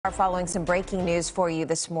Are following some breaking news for you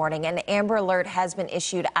this morning. An Amber Alert has been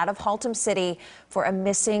issued out of Haltom City for a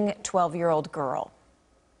missing 12-year-old girl.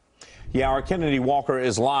 Yeah, our Kennedy Walker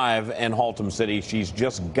is live in Haltom City. She's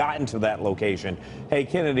just gotten to that location. Hey,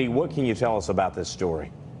 Kennedy, what can you tell us about this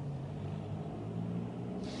story?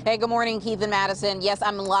 Hey, good morning, Keith and Madison. Yes,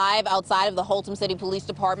 I'm live outside of the Haltom City Police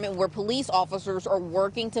Department where police officers are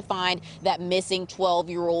working to find that missing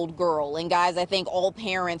 12-year-old girl. And guys, I think all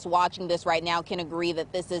parents watching this right now can agree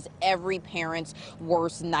that this is every parent's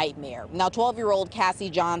worst nightmare. Now, 12-year-old Cassie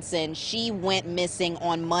Johnson, she went missing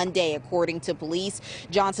on Monday, according to police.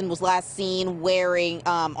 Johnson was last seen wearing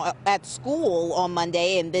at school on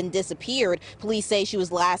Monday and then disappeared. Police say she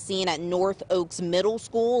was last seen at North Oaks Middle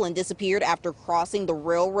School and disappeared after crossing the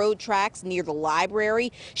railroad tracks near the library.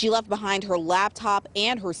 She left behind her laptop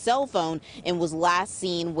and her cell phone and was last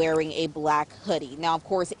seen wearing a black hoodie. Now, of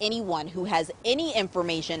course, anyone who has any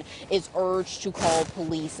information is urged to call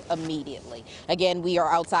police immediately. Again, we are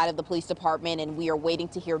outside of the police department and we are waiting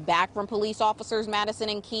to hear back from police officers, Madison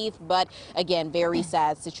and Keith. But again, very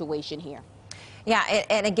sad situation here. Yeah,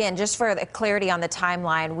 and again, just for the clarity on the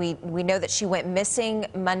timeline, we know that she went missing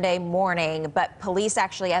Monday morning, but police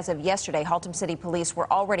actually, as of yesterday, Haltom City Police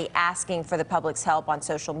were already asking for the public's help on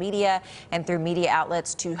social media and through media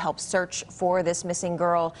outlets to help search for this missing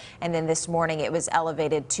girl. And then this morning it was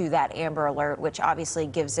elevated to that Amber Alert, which obviously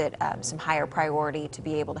gives it some higher priority to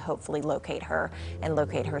be able to hopefully locate her and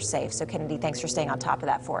locate her safe. So, Kennedy, thanks for staying on top of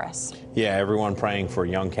that for us. Yeah, everyone praying for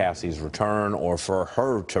young Cassie's return or for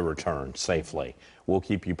her to return safely. We'll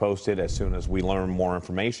keep you posted as soon as we learn more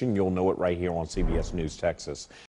information. You'll know it right here on CBS News Texas.